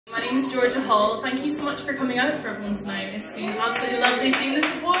My name is Georgia Hall. Thank you so much for coming out for everyone tonight. It's been absolutely lovely seeing the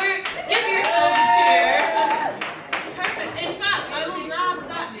support. Give yourselves a cheer. Perfect. In fact, I will grab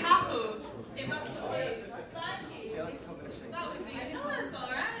that capo if that's okay. Thank you. That would be no, that's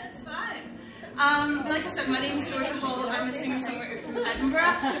alright, that's fine. Like I said, my name is Georgia Hall. I'm a singer-songwriter from Edinburgh,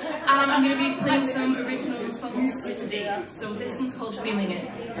 and I'm going to be playing some original songs today. So this one's called Feeling It.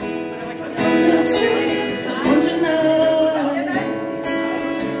 Don't you know?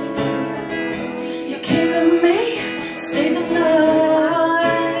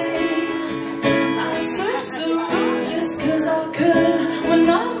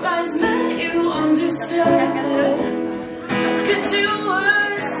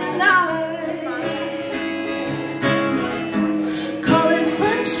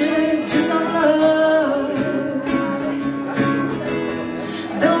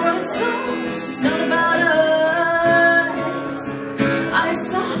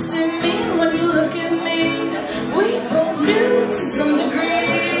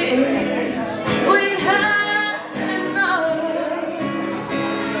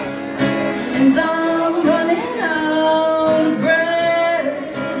 And I'm running out of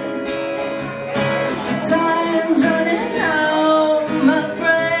breath. Time's running out, my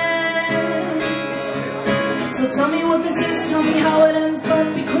friend. So tell me what this is, tell me how it ends,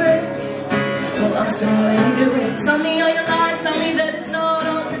 but be quick. Well, I'm still into it. Tell me all your lies, tell me that it's not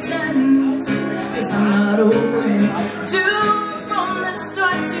all pretend. 'Cause I'm not over it. Doomed from the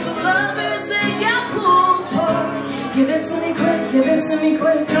start to lovers that get pulled apart. Give it to me quick, give it to me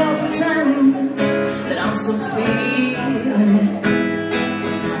quick, I'll pretend that I'm still feeling it,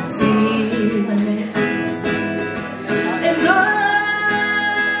 feeling it. And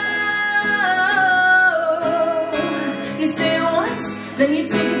you say it once, then you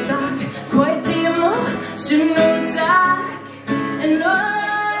take it back, quite the emotional attack. And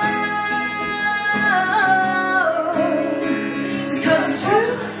just 'cause it's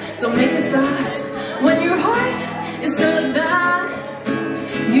true, don't make it fact. When your heart is full of that,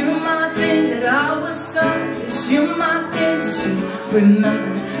 you might think that I was selfish. You might think that you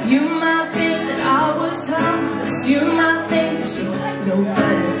remember. You might think that I was helpless. You might think that you know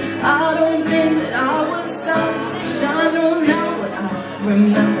better. I don't think that I was selfish. I know now what I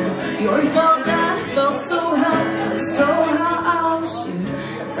remember. Your fault that I felt so helpless. So how I wish you'd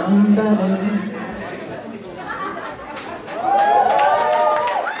done better.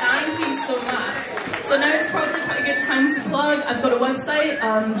 So now it's probably quite a good time to plug. I've got a website,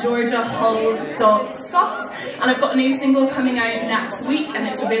 georgiahull.scot, and I've got a new single coming out next week, and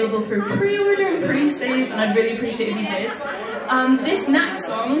it's available for pre-order and pre-save, and I'd really appreciate if you did. This next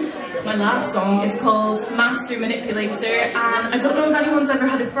song, my last song, is called Manipulator, and I don't know if anyone's ever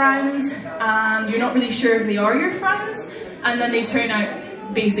had a friend, and you're not really sure if they are your friends, and then they turn out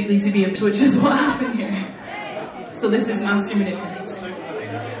basically to be a, which is what happened here. So this is Manipulator.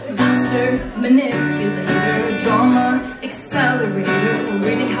 Master manipulator, drama accelerator. What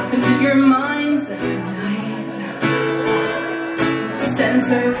really happened in your mind that night?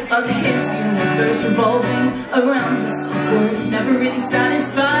 Center of his universe, revolving around your self-worth. Never really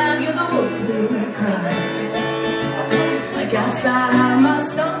satisfied, you're the wolf who cried. I guess I have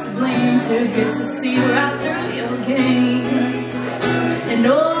myself to blame. Too good to see right through your games. And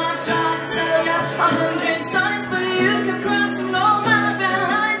all I tried to tell you 100 times, but you kept crossing all my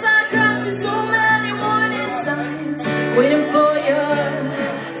waiting for you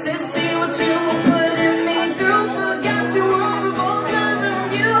to see what you were putting me through. Forgot you were revolting from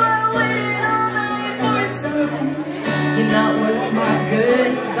you. I waited all night for a sign. You're not worth my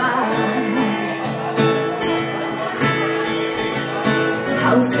goodbye.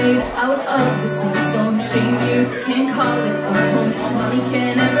 House made out of the same stone. Shame you can't call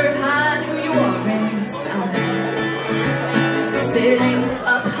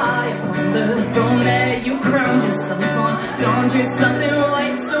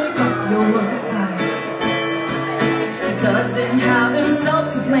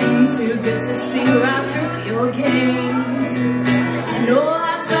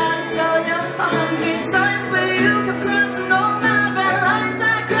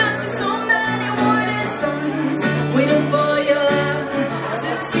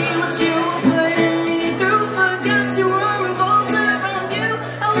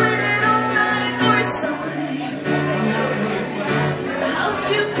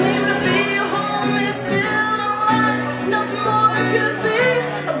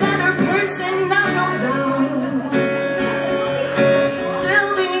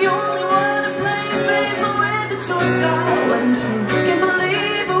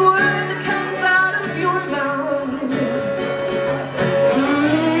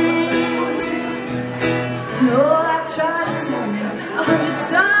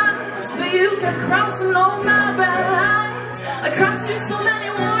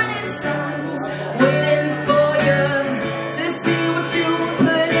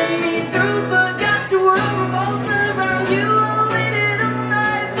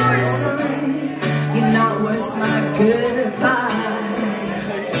goodbye.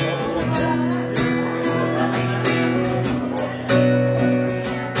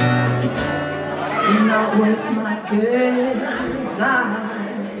 You're not worth my goodbye.